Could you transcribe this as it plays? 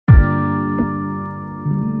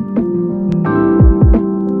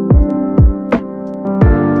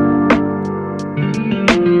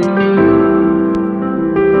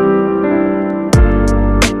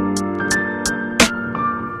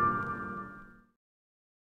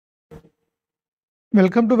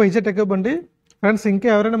Welcome to Vizag tech అండి. Friends, ఇంకా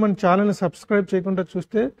ఎవరైనా మన ఛానల్ని సబ్స్క్రైబ్ చేయకుండా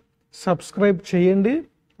చూస్తే సబ్స్క్రైబ్ చేయండి.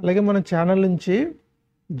 అలాగే మన ఛానల్ నుంచి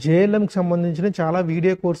జేఎల్ఎంకి సంబంధించిన చాలా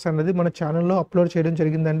వీడియో కోర్స్ అనేది మన ఛానల్లో అప్లోడ్ చేయడం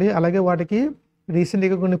జరిగిందండి. అలాగే వాటికి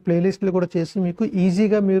రీసెంట్గా కొన్ని ప్లేలిస్టులు కూడా చేసి మీకు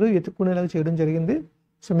ఈజీగా మీరు ఎత్తుక్కునేలాగా చేయడం జరిగింది.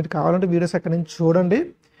 సో మీరు కావాలంటే వీడియోస్ అక్కడి నుంచి చూడండి.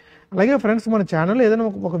 అలాగే ఫ్రెండ్స్, మన ఛానల్లో ఏదైనా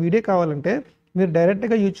ఒక వీడియో కావాలంటే మీరు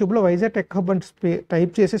డైరెక్ట్గా యూట్యూబ్లో వైజాగ్ టెక్ హబ్ అని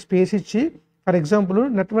టైప్ చేసి స్పేస్ ఇచ్చి, ఫర్ ఎగ్జాంపుల్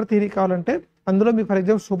నెట్వర్క్ థియరీ కావాలంటే అందులో మీకు ఫర్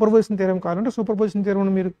ఎగ్జాంపుల్ సూపర్పొజిషన్ థియరం కావాలంటే సూపర్పొజిషన్ థియరం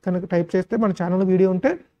మీరు కనుక టైప్ చేస్తే మన ఛానల్లో వీడియో ఉంటే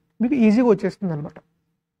మీకు ఈజీగా వచ్చేస్తుంది అనమాట.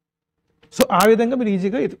 సో ఆ విధంగా మీరు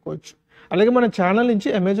ఈజీగా ఎత్తుకోవచ్చు. అలాగే మన ఛానల్ నుంచి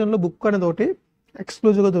అమెజాన్లో బుక్ అనేది ఒకటి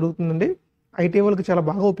ఎక్స్క్లూజివ్గా దొరుకుతుందండి. ఐటీ వాళ్ళకి చాలా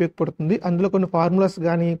బాగా ఉపయోగపడుతుంది. అందులో కొన్ని ఫార్ములాస్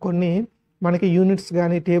కానీ కొన్ని మనకి యూనిట్స్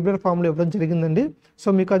కానీ టేబులర్ ఫార్ములా ఇవ్వడం జరిగిందండి. సో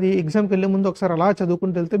మీకు అది ఎగ్జామ్కి వెళ్ళే ముందు ఒకసారి అలా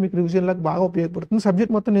చదువుకుంటూ వెళ్తే మీకు రివిజన్లకు బాగా ఉపయోగపడుతుంది.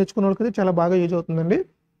 సబ్జెక్ట్ మొత్తం నేర్చుకున్న వాళ్ళకి చాలా బాగా యూజ్ అవుతుందండి.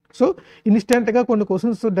 సో ఇన్స్టెంట్గా కొన్ని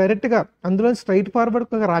క్వశ్చన్స్ డైరెక్ట్గా అందులో స్ట్రైట్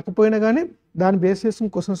ఫార్వర్డ్ రాకపోయినా కానీ దాన్ని బేస్ చేసిన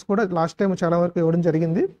క్వశ్చన్స్ కూడా లాస్ట్ టైం చాలా వరకు ఇవ్వడం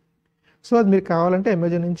జరిగింది. సో అది మీరు కావాలంటే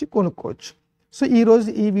అమెజాన్ నుంచి కొనుక్కోవచ్చు. సో ఈరోజు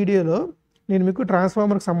ఈ వీడియోలో నేను మీకు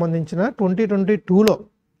ట్రాన్స్ఫార్మర్కి సంబంధించిన 2022లో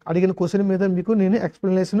అడిగిన క్వశ్చన్ మీద మీకు నేను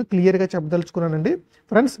ఎక్స్ప్లెనేషన్ క్లియర్గా చెప్పదలుచుకున్నానండి.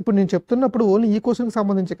 ఫ్రెండ్స్, ఇప్పుడు నేను చెప్తున్నప్పుడు ఓన్లీ ఈ క్వశ్చన్కి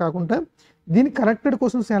సంబంధించి కాకుండా దీనికి కనెక్టెడ్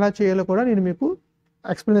క్వశ్చన్స్ ఎలా చేయాలో కూడా నేను మీకు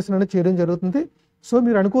ఎక్స్ప్లెనేషన్ అనేది చేయడం జరుగుతుంది. సో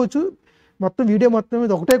మీరు అనుకోవచ్చు మొత్తం వీడియో మొత్తం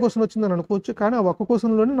మీద ఒకటే క్వశ్చన్ వచ్చిందని అనుకోవచ్చు, కానీ ఆ ఒక్క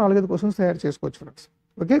క్వశ్చన్లోనే 4-5 క్వశ్చన్స్ తయారు చేసుకోవచ్చు ఫ్రెండ్స్.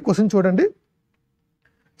 ఓకే, క్వశ్చన్ చూడండి.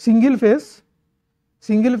 సింగిల్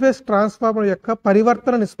ఫేస్ ట్రాన్స్ఫార్మర్ యొక్క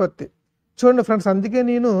పరివర్తన నిష్పత్తి. చూడండి ఫ్రెండ్స్, అందుకే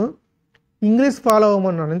నేను ఇంగ్లీష్ ఫాలో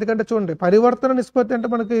అవ్వమన్నాను. ఎందుకంటే చూడండి, పరివర్తన నిష్పత్తి అంటే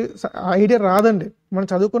మనకి ఐడియా రాదండి. మనం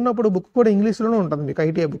చదువుకున్నప్పుడు బుక్ కూడా ఇంగ్లీష్లోనే ఉంటుంది మీకు,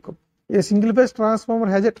 ITI book. A single phase transformer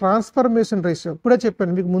has a transformation ratio. ఇప్పుడే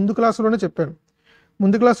చెప్పాను మీకు, ముందు క్లాసులోనే చెప్పాను.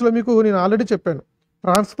 ముందు క్లాసులో మీకు నేను ఆల్రెడీ చెప్పాను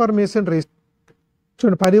ట్రాన్స్ఫర్మేషన్ రేషియో.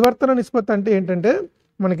 చూడండి, పరివర్తన నిష్పత్తి అంటే ఏంటంటే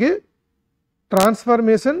మనకి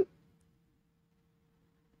ట్రాన్స్ఫర్మేషన్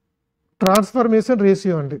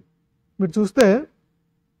రేషియో అండి. మీరు చూస్తే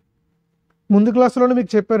ముందు క్లాసులోనే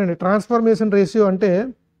మీకు చెప్పానండి, ట్రాన్స్ఫర్మేషన్ రేషియో అంటే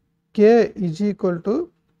K =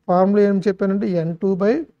 ఫార్ములా ఏం చెప్పానంటే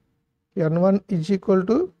N2/N1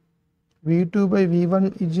 = V2/V1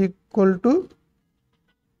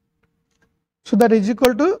 so that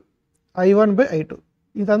I1/I2.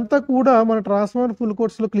 ఇదంతా కూడా మన ట్రాన్స్ఫార్మర్ ఫుల్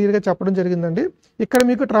కోర్స్లో క్లియర్గా చెప్పడం జరిగిందండి. ఇక్కడ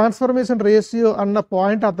మీకు ట్రాన్స్ఫర్మేషన్ రేషియో అన్న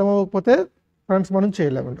పాయింట్ అర్థం అవ్వకపోతే ఫ్రెండ్స్ మనం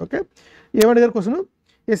చేయలేమండి. Okay, ఏమడిగారు question?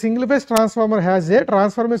 A single phase transformer has a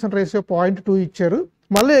transformation ratio 0.2 ఇచ్చారు.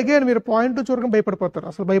 మళ్ళీ అగైన్ మీరు 0.2 చూడకుండా భయపడిపోతారు,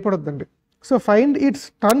 అసలు భయపడొద్దండి. So find its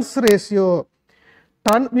turns ratio.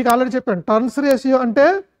 మీకు ఆల్రెడీ చెప్పాను, టర్న్స్ రేషియో అంటే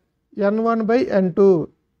N1/N2,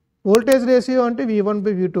 వోల్టేజ్ రేషియో అంటే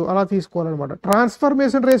V1/V2 అలా తీసుకోవాలన్నమాట.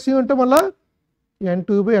 ట్రాన్స్ఫర్మేషన్ రేషియో అంటే మళ్ళీ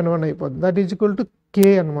N2/N1 అయిపోద్ది. దట్ K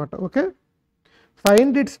అనమాట. Okay,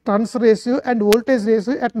 find its turns ratio and voltage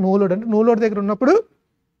ratio at no load. అంటే నో లోడ్ దగ్గర ఉన్నప్పుడు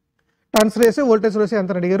టర్న్స్ రేషియో వోల్టేజ్ రేషియో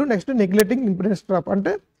ఎంత అడిగారు. నెక్స్ట్ నెగ్లెక్టింగ్ ఇంపిడెన్స్ డ్రాప్,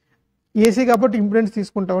 అంటే ఏసీ కాబట్టి ఇంపిడెన్స్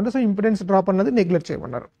తీసుకుంటామంటే సో ఇంపిడెన్స్ డ్రాప్ అన్నది నెగ్లెక్ట్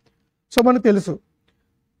చేయమన్నారు. సో మనకు తెలుసు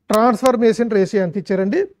ట్రాన్స్ఫర్మేషన్ రేషియో ఎంత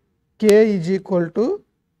ఇచ్చారండి. K =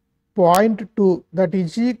 0.2. దట్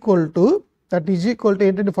ఈజ్ ఈక్వల్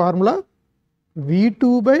ఏంటంటే formula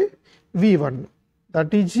V2/V1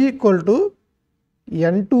 that is equal to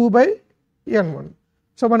N2/N1.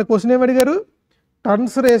 So మన క్వశ్చన్ ఏమి అడిగారు?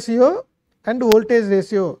 Turns ratio and voltage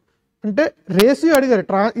ratio అంటే రేషియో అడిగారు.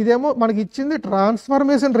 ఇదేమో మనకి ఇచ్చింది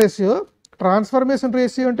ట్రాన్స్ఫర్మేషన్ రేషియో. ట్రాన్స్ఫర్మేషన్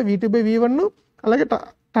రేషియో అంటే V2/V1, అలాగే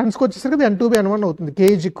టర్న్స్కి వచ్చేసరికి N2/N1 అవుతుంది. K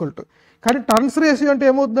 = కానీ టర్న్స్ రేషియో అంటే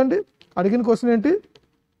ఏమవుతుందండి? అడిగిన క్వశ్చన్ ఏంటి?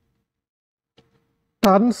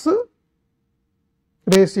 టర్న్స్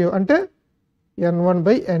రేషియో అంటే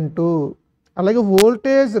N1/N2. అలాగే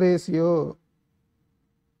వోల్టేజ్ రేషియో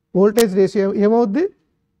ఏమవుద్ది?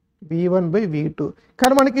 V1/V2.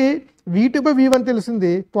 కానీ మనకి V2/V1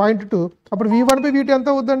 తెలిసింది 0.2. అప్పుడు V1/V2 ఎంత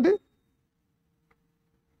అవుద్దండి?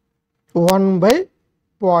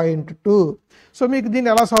 1/0.2. సో మీకు దీన్ని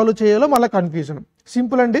ఎలా సాల్వ్ చేయాలో మళ్ళీ కన్ఫ్యూజన్.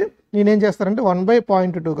 సింపుల్ అండి. నేనేం చేస్తానంటే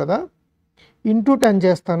 1/0.2 కదా, ఇంటూ 10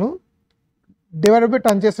 చేస్తాను, డివైడెడ్ బై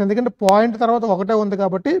 10 చేస్తాను. ఎందుకంటే పాయింట్ తర్వాత ఒకటే ఉంది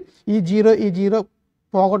కాబట్టి ఈ జీరో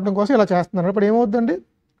పోగొట్టడం కోసం ఇలా చేస్తున్నాను. ఇప్పుడు ఏమవుతుందండి?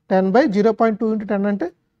 10/0.2 × 10 అంటే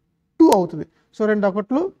 2 అవుతుంది. సో 2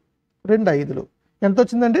 1లు 2 5లు ఎంత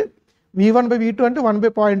వచ్చిందండి? V1/V2 అంటే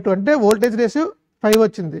 1/0.2 అంటే వోల్టేజ్ రేషియో 5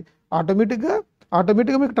 వచ్చింది. ఆటోమేటిక్గా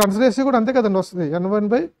మీకు టర్న్స్ రేషియో కూడా అంతే కదండి వస్తుంది.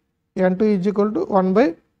 N1/N2 =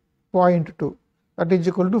 1/0.2 that is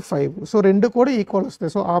equal to 5. So రెండు కూడా ఈక్వల్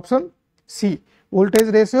వస్తాయి. So option C,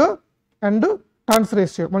 voltage ratio and turns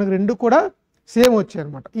ratio మనకి రెండు కూడా సేమ్ వచ్చాయి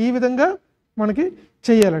అనమాట. ఈ విధంగా మనకి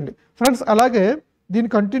చేయాలండి ఫ్రెండ్స్. అలాగే దీని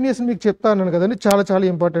కంటిన్యూషన్ మీకు చెప్తాను కదండి, చాలా చాలా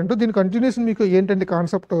ఇంపార్టెంట్. దీని కంటిన్యూషన్ మీకు ఏంటంటే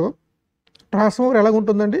కాన్సెప్ట్ ట్రాన్స్ఫార్మర్ ఎలాగ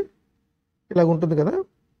ఉంటుందండి, ఇలాగ ఉంటుంది కదా.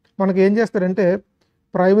 మనకి ఏం చేస్తారంటే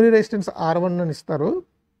ప్రైమరీ రెసిస్టెన్స్ R1 అని ఇస్తారు,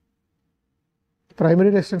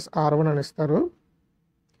 ప్రైమరీ రెసిస్టెన్స్ R1 అని ఇస్తారు.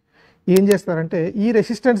 ఏం చేస్తారంటే ఈ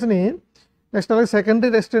రెసిస్టెన్స్ని నెక్స్ట్ అలాగే సెకండరీ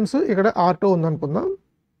రెసిస్టెన్స్ ఇక్కడ R2 ఉందనుకుందాం.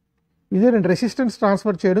 ఇదే రెండు రెసిస్టెన్స్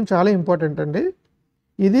ట్రాన్స్ఫర్ చేయడం చాలా ఇంపార్టెంట్ అండి.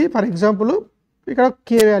 ఇది ఫర్ ఎగ్జాంపుల్ ఇక్కడ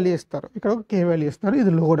కే వాల్యూ ఇస్తారు, ఇక్కడ కే వాల్యూ ఇస్తారు,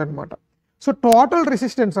 ఇది లోడ్ అనమాట. సో టోటల్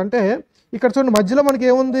రెసిస్టెన్స్ అంటే ఇక్కడ చూడండి మధ్యలో మనకి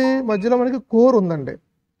ఏముంది, మధ్యలో మనకి కోర్ ఉందండి.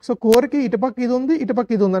 సో కోర్కి ఇటుపక్క ఇది ఉంది,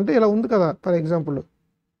 ఇటుపక్క ఇది ఉంది, అంటే ఇలా ఉంది కదా. ఫర్ ఎగ్జాంపుల్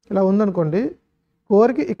ఇలా ఉందనుకోండి,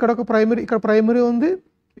 కోర్కి ఇక్కడ ఒక ప్రైమరీ, ఇక్కడ ప్రైమరీ ఉంది,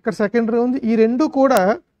 ఇక్కడ సెకండరీ ఉంది.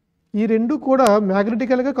 ఈ రెండు కూడా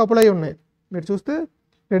మ్యాగ్నెటికల్గా కపుల్ అయి ఉన్నాయి. మీరు చూస్తే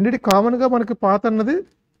రెండింటి కామన్గా మనకి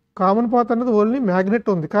కామన్ పాత్ అన్నది ఓన్లీ మ్యాగ్నెట్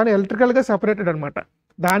ఉంది, కానీ ఎలక్ట్రికల్గా సెపరేటెడ్ అనమాట.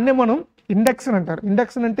 దాన్నే మనం ఇండక్షన్ అంటారు.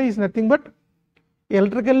 ఇండక్షన్ అంటే is nothing but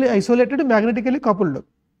electrically isolated, మ్యాగ్నెటికల్లీ coupled.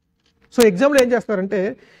 So example ఏం చేస్తారంటే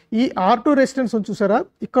ఈ R2 రెసిస్టెన్స్ చూసారా,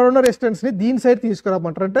 ఇక్కడ ఉన్న రెసిస్టెన్స్ని దీని సైడ్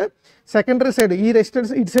తీసుకురామంటారు, అంటే సెకండరీ సైడ్ ఈ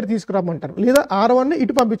రెసిస్టెన్స్ ఇటు సైడ్ తీసుకురామంటారు, లేదా R1ని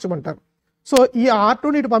ఇటు పంపించమంటారు. సో ఈ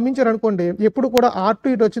R2ని ఇటు పంపించారనుకోండి, ఎప్పుడు కూడా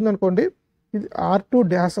R2 ఇటు వచ్చిందనుకోండి, ఇది R2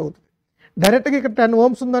 డాష్ అవుతుంది. డైరెక్ట్గా ఇక్కడ 10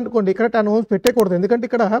 ohms ఉందనుకోండి, ఇక్కడ 10 ohms పెట్టేకూడదు, ఎందుకంటే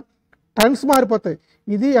ఇక్కడ టర్న్స్ మారిపోతాయి.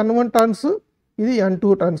 ఇది N1 టర్న్స్, ఇది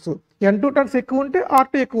N2 టర్న్స్. N2 టర్న్స్ ఎక్కువ ఉంటే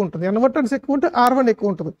R2 ఎక్కువ ఉంటుంది, N1 టర్న్స్ ఎక్కువ ఉంటే R1 ఎక్కువ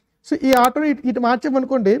ఉంటుంది. సో ఈ R2ని ఇటు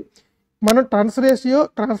మార్చామనుకోండి, మనం turns ratio,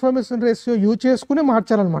 transformation ratio use చేసుకుని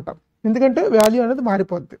మార్చాలన్నమాట. ఎందుకంటే వాల్యూ అనేది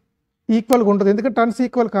మారిపోద్ది, ఈక్వల్గా ఉంటుంది. ఎందుకంటే టర్న్స్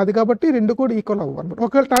ఈక్వల్ కాదు కాబట్టి రెండు కూడా ఈక్వల్ అవ్వాలి అనమాట.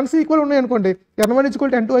 ఒకవేళ టర్న్స్ ఈక్వల్ ఉన్నాయనుకోండి, N1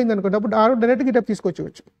 = N2 అయింది అనుకోండి, అప్పుడు R డైరెక్ట్గా ఇటు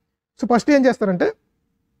తీసుకొచ్చేవచ్చు. సో ఫస్ట్ ఏం చేస్తారంటే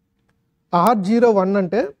R01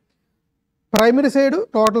 అంటే ప్రైమరీ సైడ్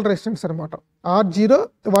టోటల్ రెసిస్టెన్స్ అనమాట.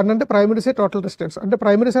 R01 అంటే ప్రైమరీ సైడ్ టోటల్ రెసిస్టెన్స్, అంటే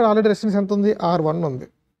ప్రైమరీ సైడ్ ఆల్రెడీ రెసిస్టెన్స్ ఎంత ఉంది, R1 ఉంది,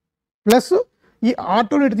 ప్లస్ ఈ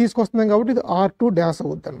R2 ఇటు తీసుకొస్తున్నాం కాబట్టి ఇది R2 డాష్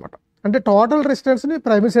అవుద్ది అనమాట. అంటే టోటల్ రెసిస్టెన్స్ని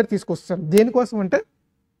ప్రైమరీ సైడ్ తీసుకొస్తాను. దేనికోసం అంటే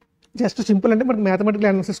జస్ట్ సింపుల్, అంటే మనకి మ్యాథమెటికల్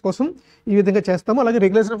అనాలిసిస్ కోసం ఈ విధంగా చేస్తాము. అలాగే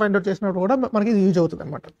రెగ్యులేషన్ ఫైండ్ అవుట్ చేసినప్పుడు కూడా మనకి ఇది యూజ్ అవుతుంది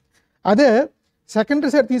అనమాట. అదే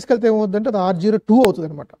సెకండరీ సైడ్ తీసుకెళ్తే ఏమవుతుందంటే అది R02 అవుతుంది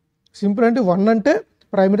అనమాట. సింపుల్ అంటే 1 అంటే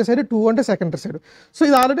ప్రైమరీ సైడ్, 2 అంటే సెకండరీ సైడ్. సో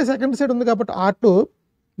ఇది ఆల్రెడీ సెకండరీ సైడ్ ఉంది కాబట్టి R2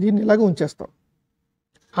 దీన్ని ఇలాగే ఉంచేస్తాం.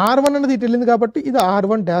 R1 అనేది ఇటు వెళ్ళింది కాబట్టి ఇది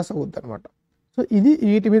R1 డాష్ అవుద్ది అనమాట. సో ఇది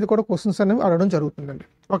వీటి మీద కూడా క్వశ్చన్స్ అనేవి అడగడం జరుగుతుందండి.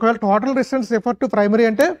 ఒకవేళ total resistance refer to primary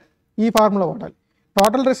అంటే ఈ ఫార్ములా వాడాలి,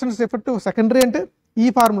 total resistance refer to secondary అంటే ఈ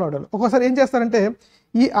ఫార్ములా వాడాలి. ఒక్కోసారి ఏం చేస్తారంటే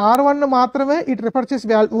ఈ R1 మాత్రమే ఇటు రిఫర్ చేసి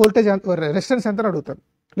వోల్టేజ్ రెసిస్టెన్స్ ఎంత అని అడుగుతారు,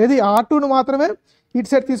 లేదా ఈ R2ను మాత్రమే ఇటు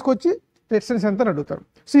సైడ్ తీసుకొచ్చి రెసిస్టెన్స్ ఎంత అని అడుగుతారు.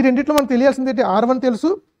 సో ఈ రెండింటిలో మనకు తెలియాల్సింది ఏంటి, R1 తెలుసు,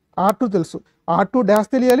 R2 తెలుసు. R2 డాష్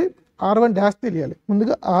తెలియాలి, R1 డాష్ తెలియాలి.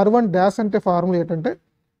 ముందుగా R1 డాష్ అంటే ఫార్ములా ఏంటంటే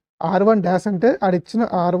R1 డాష్ అంటే ఆడిచ్చిన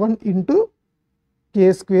R1 ఇంటూ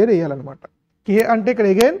K² వేయాలన్నమాట. K అంటే ఇక్కడ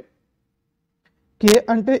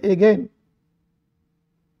అగైన్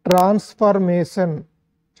ట్రాన్స్ఫర్మేషన్,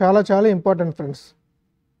 చాలా important friends,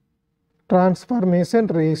 transformation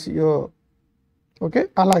ratio. Okay,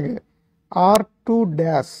 అలాగే R2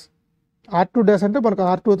 డాష్ అంటే మనకు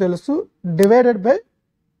R2 తెలుసు, డివైడెడ్ బై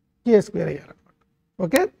K² వేయాలన్నమాట.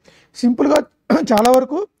 ఓకే, సింపుల్గా చాలా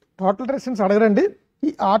వరకు టోటల్ రెసిస్టెన్స్ అడగరండి. ఈ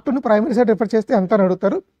R2ని ప్రైమరీ సైడ్ రిఫర్ చేస్తే ఎంత అని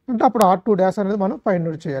అడుగుతారు, అంటే అప్పుడు R2 డాష్ అనేది మనం ఫైండ్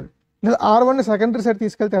అవుట్ చేయాలి. లేదా R1ని సెకండరీ సైడ్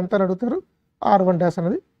తీసుకెళ్తే ఎంత అని అడుగుతారు, R1 డాష్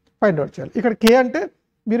అనేది ఫైండ్ అవుట్ చేయాలి. ఇక్కడ K అంటే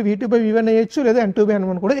మీరు V2/V1 వేయచ్చు, లేదా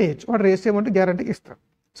N2/N1 కూడా వేయచ్చు, వాడు రేస్ చేయమంటే గ్యారంటీకి ఇస్తారు.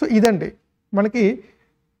 సో ఇదండి మనకి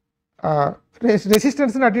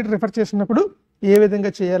రెసిస్టెన్స్ని అటు ఇటు రిఫర్ చేసినప్పుడు ఏ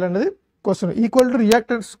విధంగా చేయాలన్నది క్వశ్చన్. ఈక్వల్ టు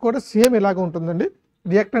రియాక్టెన్స్ కూడా సేమ్ ఇలాగ ఉంటుందండి.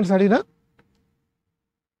 రియాక్టెన్స్ అడిగినా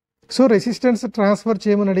సో రెసిస్టెన్స్ ట్రాన్స్ఫర్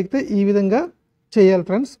చేయమని అడిగితే ఈ విధంగా చేయాలి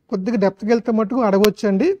ఫ్రెండ్స్. కొద్దిగా డెప్త్కి వెళ్తే మటుకు అడగవచ్చు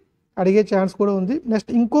అండి, అడిగే ఛాన్స్ కూడా ఉంది.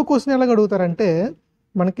 నెక్స్ట్ ఇంకో క్వశ్చన్ ఎలాగ అడుగుతారంటే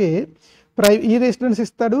మనకి ఈ రెసిస్టెన్స్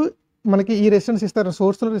ఇస్తాడు, మనకి ఈ రెసిస్టెన్స్ ఇస్తారు,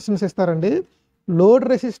 సోర్స్లో రెసిస్టెన్స్ ఇస్తారండి. Load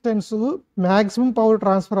resistance maximum power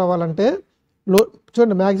transfer అవ్వాలంటే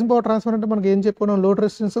చూడండి, మ్యాక్సిమం పవర్ ట్రాన్స్ఫర్ అంటే మనకి ఏం చెప్పుకున్నాం, load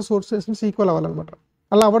resistance source resistance equal అవ్వాలన్నమాట.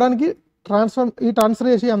 అలా అవ్వడానికి ట్రాన్స్ఫర్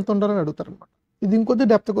రేషియో ఎంత ఉండాలని అడుగుతారు అనమాట. ఇది ఇంకొద్ది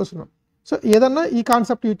డెప్త్ క్వశ్చన్. సో ఏదన్నా ఈ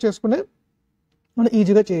కాన్సెప్ట్ యూజ్ చేసుకునే మనం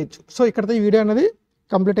ఈజీగా చేయొచ్చు. సో ఇక్కడతో ఈ వీడియో అనేది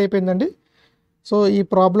కంప్లీట్ అయిపోయిందండి. సో ఈ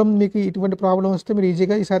ప్రాబ్లం మీకు ఇటువంటి ప్రాబ్లం వస్తే మీరు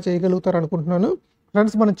ఈజీగా ఈసారి చేయగలుగుతారు అనుకుంటున్నాను.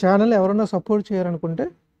 ఫ్రెండ్స్ మన ఛానల్ ఎవరైనా సపోర్ట్ చేయాలనుకుంటే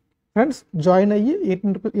ఫ్రెండ్స్ జాయిన్ అయ్యి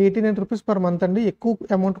 89 రూపీస్ పర్ మంత్ అండి,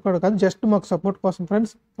 ఎక్కువ అమౌంట్ కూడా కాదు, జస్ట్ మాకు సపోర్ట్ కోసం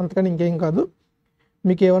ఫ్రెండ్స్, అంతకని ఇంకేం కాదు.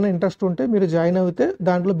 మీకు ఏమైనా ఇంట్రెస్ట్ ఉంటే మీరు జాయిన్ అయితే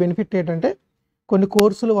దాంట్లో బెనిఫిట్ ఏంటంటే కొన్ని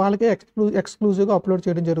కోర్సులు వాళ్ళకే ఎక్స్క్లూజివ్గా అప్లోడ్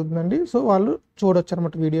చేయడం జరుగుతుందండి. సో వాళ్ళు చూడొచ్చు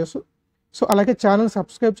అనమాట వీడియోస్. సో అలాగే ఛానల్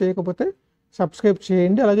సబ్స్క్రైబ్ చేయకపోతే సబ్స్క్రైబ్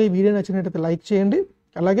చేయండి. అలాగే ఈ వీడియో నచ్చినట్టయితే లైక్ చేయండి.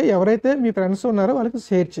 అలాగే ఎవరైతే మీ ఫ్రెండ్స్ ఉన్నారో వాళ్ళకి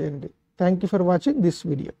షేర్ చేయండి. Thank you for watching this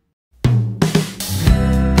video.